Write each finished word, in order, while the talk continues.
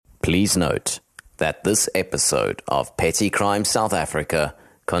Please note that this episode of Petty Crime South Africa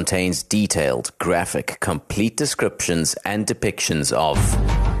contains detailed, graphic, complete descriptions and depictions of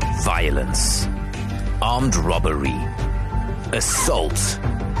violence, armed robbery, assault,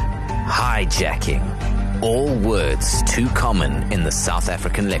 hijacking, all words too common in the South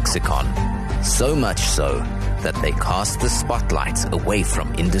African lexicon, so much so that they cast the spotlight away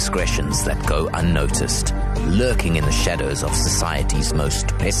from indiscretions that go unnoticed, lurking in the shadows of society's most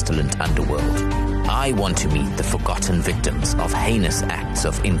pestilent underworld. I want to meet the forgotten victims of heinous acts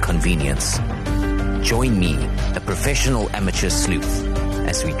of inconvenience. Join me, a professional amateur sleuth,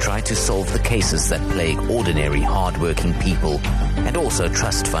 as we try to solve the cases that plague ordinary, hard-working people and also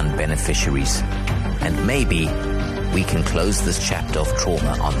trust fund beneficiaries. And maybe we can close this chapter of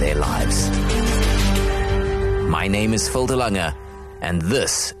trauma on their lives. My name is Phil DeLange, and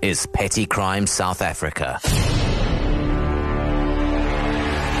this is Petty Crime South Africa.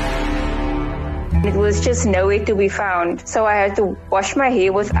 It was just nowhere to be found. So I had to wash my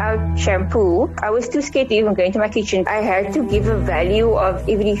hair without shampoo. I was too scared to even go into my kitchen. I had to give a value of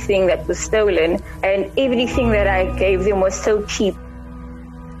everything that was stolen, and everything that I gave them was so cheap.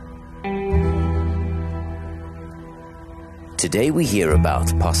 Today we hear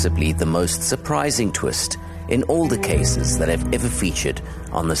about possibly the most surprising twist in all the cases that have ever featured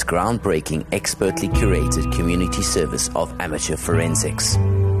on this groundbreaking, expertly curated community service of amateur forensics.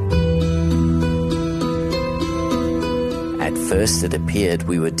 At first it appeared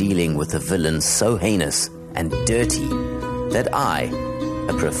we were dealing with a villain so heinous and dirty that I,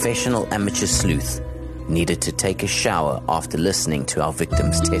 a professional amateur sleuth, needed to take a shower after listening to our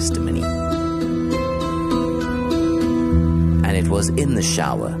victim's testimony. And it was in the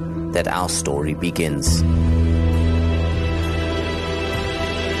shower that our story begins.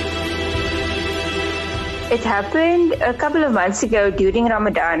 It happened a couple of months ago during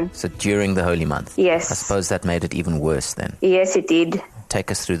Ramadan. So during the holy month? Yes. I suppose that made it even worse then. Yes, it did.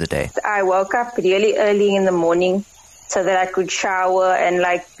 Take us through the day. I woke up really early in the morning so that I could shower and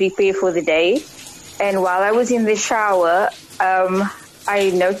prepare for the day. And while I was in the shower,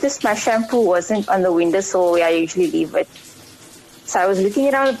 I noticed my shampoo wasn't on the windowsill where I usually leave it. So I was looking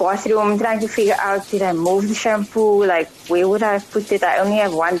around the bathroom trying to figure out, did I move the shampoo? Where would I have put it? I only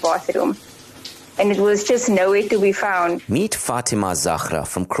have one bathroom. And it was just nowhere to be found. Meet Fatima Zahra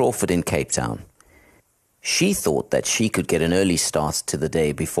from Crawford in Cape Town. She thought that she could get an early start to the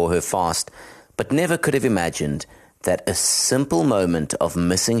day before her fast, but never could have imagined that a simple moment of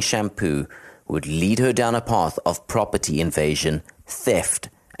missing shampoo would lead her down a path of property invasion, theft,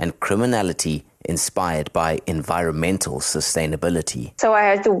 and criminality inspired by environmental sustainability. So I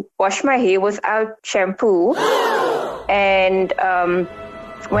had to wash my hair without shampoo. And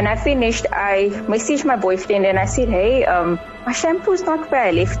when I finished, I messaged my boyfriend and I said, hey, my shampoo's not where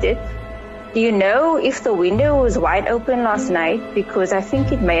I left it. Do you know if the window was wide open last night? Because I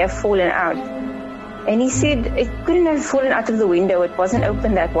think it may have fallen out. And he said it couldn't have fallen out of the window. It wasn't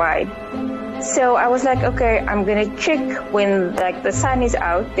open that wide. So I was like, okay, I'm going to check when the sun is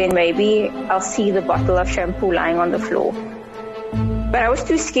out, then maybe I'll see the bottle of shampoo lying on the floor. But I was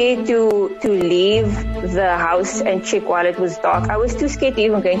too scared to leave the house and check while it was dark. I was too scared to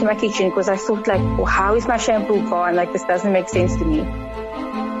even go into my kitchen because I thought how is my shampoo gone? This doesn't make sense to me.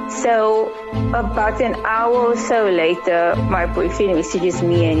 So about an hour or so later, my boyfriend messages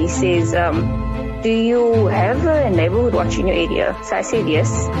me and he says, do you have a neighborhood watch in your area? So I said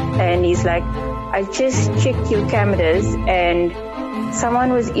yes. And he's like, I just checked your cameras and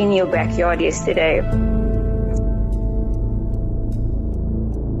someone was in your backyard yesterday.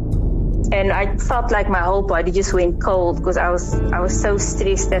 And I felt like my whole body just went cold because I was so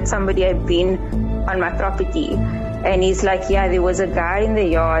stressed that somebody had been on my property. And he's like, yeah, there was a guy in the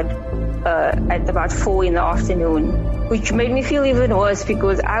yard at about 4 in the afternoon, which made me feel even worse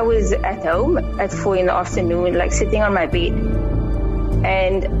because I was at home at 4 in the afternoon, sitting on my bed.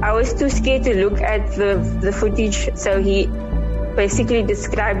 And I was too scared to look at the footage. So he basically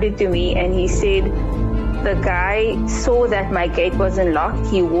described it to me and he said, the guy saw that my gate wasn't locked.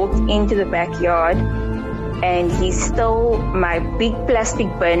 He walked into the backyard and he stole my big plastic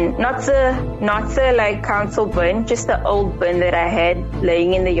bin, not the council bin, just the old bin that I had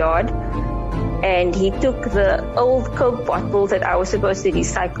laying in the yard. And he took the old Coke bottles that I was supposed to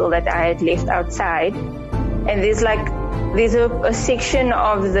recycle that I had left outside. And there's a section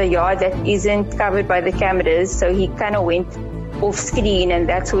of the yard that isn't covered by the cameras, so he kind of went off screen, and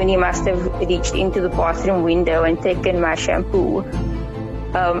that's when he must have reached into the bathroom window and taken my shampoo.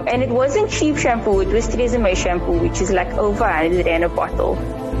 And it wasn't cheap shampoo, it was Tresemme shampoo, which is over 100 rand a bottle.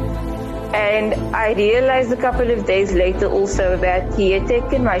 And I realized a couple of days later also that he had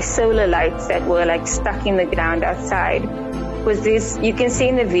taken my solar lights that were like stuck in the ground outside. Was this, you can see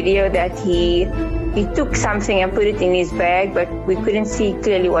in the video that he took something and put it in his bag, but we couldn't see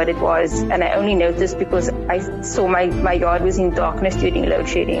clearly what it was. And I only noticed because I saw my yard was in darkness during load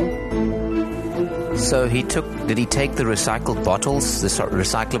shedding. So did he take the recycled bottles, the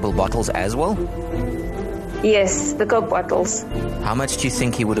recyclable bottles as well? Yes, the Coke bottles. How much do you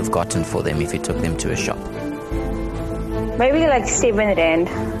think he would have gotten for them if he took them to a shop? Maybe like 7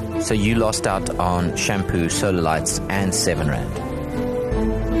 rand. So you lost out on shampoo, solar lights, and 7 rand.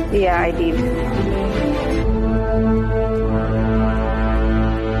 Yeah, I did.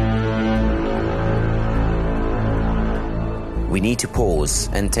 We need to pause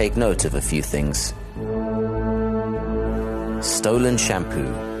and take note of a few things. Stolen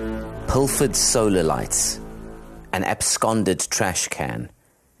shampoo, pilfered solar lights, an absconded trash can,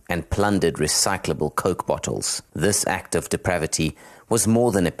 and plundered recyclable Coke bottles. This act of depravity was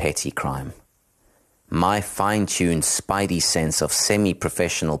more than a petty crime. My fine-tuned spidey sense of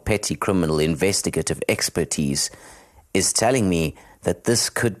semi-professional petty criminal investigative expertise is telling me that this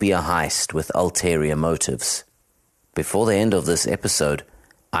could be a heist with ulterior motives. Before the end of this episode,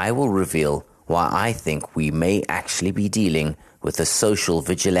 I will reveal why I think we may actually be dealing with a social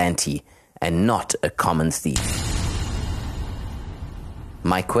vigilante and not a common thief.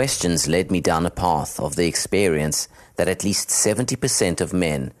 My questions led me down a path of the experience that at least 70% of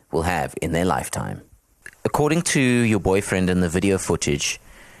men will have in their lifetime. According to your boyfriend in the video footage,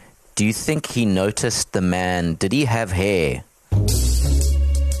 do you think he noticed the man? Did he have hair?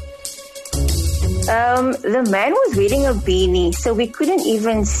 The man was wearing a beanie, so we couldn't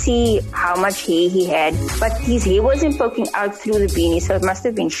even see how much hair he had. But his hair wasn't poking out through the beanie, so it must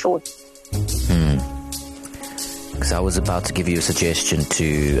have been short. Because I was about to give you a suggestion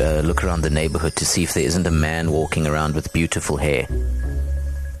to look around the neighborhood to see if there isn't a man walking around with beautiful hair.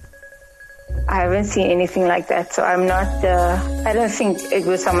 I haven't seen anything like that, so I'm not, I don't think it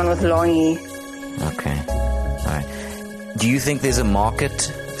was someone with long hair. Okay. All right. Do you think there's a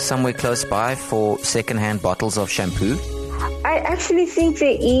market somewhere close by for second-hand bottles of shampoo? I actually think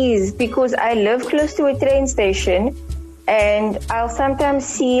there is, because I live close to a train station, and I'll sometimes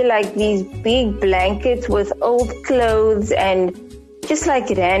see like these big blankets with old clothes and just like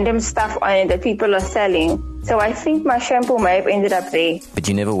random stuff on it that people are selling. So I think my shampoo may have ended up there. But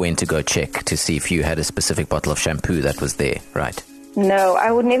you never went to go check to see if you had a specific bottle of shampoo that was there, right? No,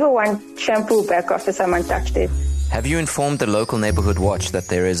 I would never want shampoo back after someone touched it. Have you informed the local neighborhood watch that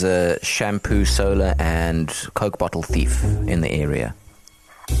there is a shampoo, solar, and Coke bottle thief in the area?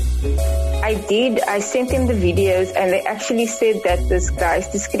 I did. I sent them the videos, and they actually said that this guy's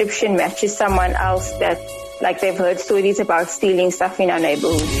description matches someone else that, like, they've heard stories about stealing stuff in our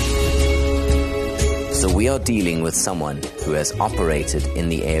neighborhood. So we are dealing with someone who has operated in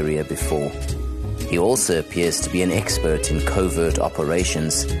the area before. He also appears to be an expert in covert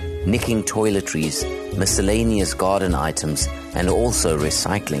operations, nicking toiletries, miscellaneous garden items, and also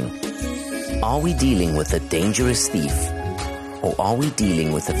recycling. Are we dealing with a dangerous thief, or are we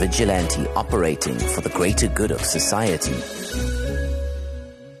dealing with a vigilante operating for the greater good of society?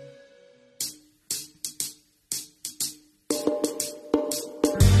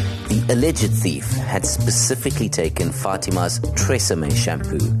 The alleged thief had specifically taken Fatima's Tresemme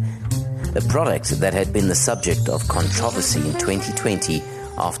shampoo, a product that had been the subject of controversy in 2020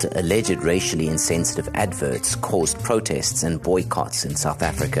 after alleged racially insensitive adverts caused protests and boycotts in South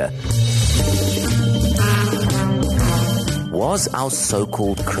Africa. Was our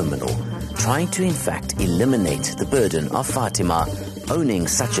so-called criminal trying to in fact eliminate the burden of Fatima owning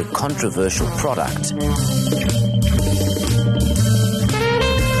such a controversial product?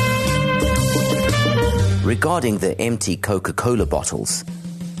 Regarding the empty Coca-Cola bottles,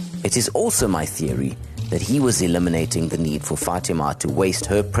 it is also my theory that he was eliminating the need for Fatima to waste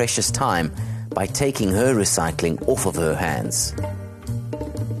her precious time by taking her recycling off of her hands.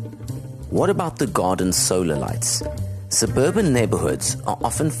 What about the garden solar lights? Suburban neighborhoods are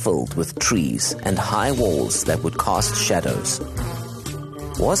often filled with trees and high walls that would cast shadows.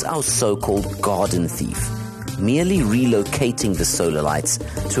 Was our so-called garden thief merely relocating the solar lights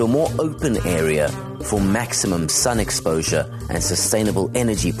to a more open area for maximum sun exposure and sustainable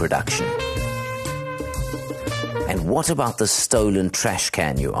energy production? And what about the stolen trash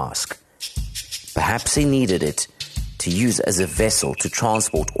can, you ask? Perhaps he needed it to use as a vessel to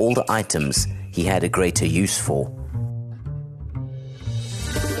transport all the items he had a greater use for.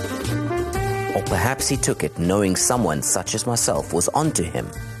 Or perhaps he took it knowing someone such as myself was onto him.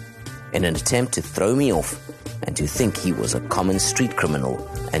 In an attempt to throw me off, and to think he was a common street criminal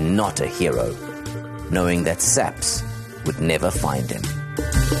and not a hero, knowing that SAPS would never find him.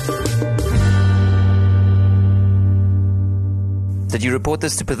 Did you report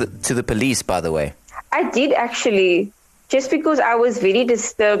this to the police, by the way? I did actually, just because I was very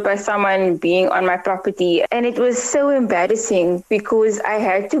disturbed by someone being on my property. And it was so embarrassing because I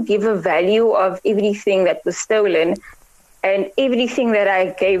had to give a value of everything that was stolen. And everything that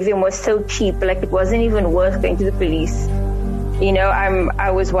I gave them was so cheap, like it wasn't even worth going to the police. You know,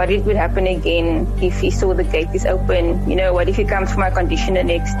 I was worried it would happen again if he saw the gate is open. You know, what if he comes for my conditioner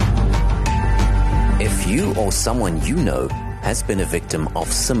next? If you or someone you know has been a victim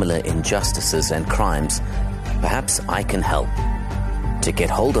of similar injustices and crimes, perhaps I can help. To get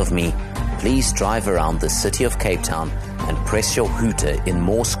hold of me, please drive around the city of Cape Town and press your hooter in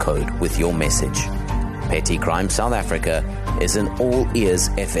Morse code with your message. Petty Crime South Africa is an all-ears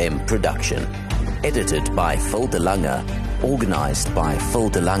FM production. Edited by Phil De Lange, organized by Phil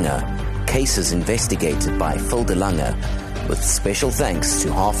De Lange, cases investigated by Phil De Lange, with special thanks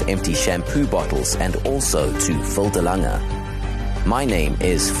to half-empty shampoo bottles and also to Phil De Lange. My name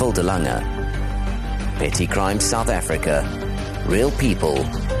is Phil De Lange. Petty Crime South Africa. Real people,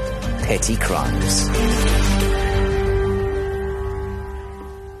 petty crimes.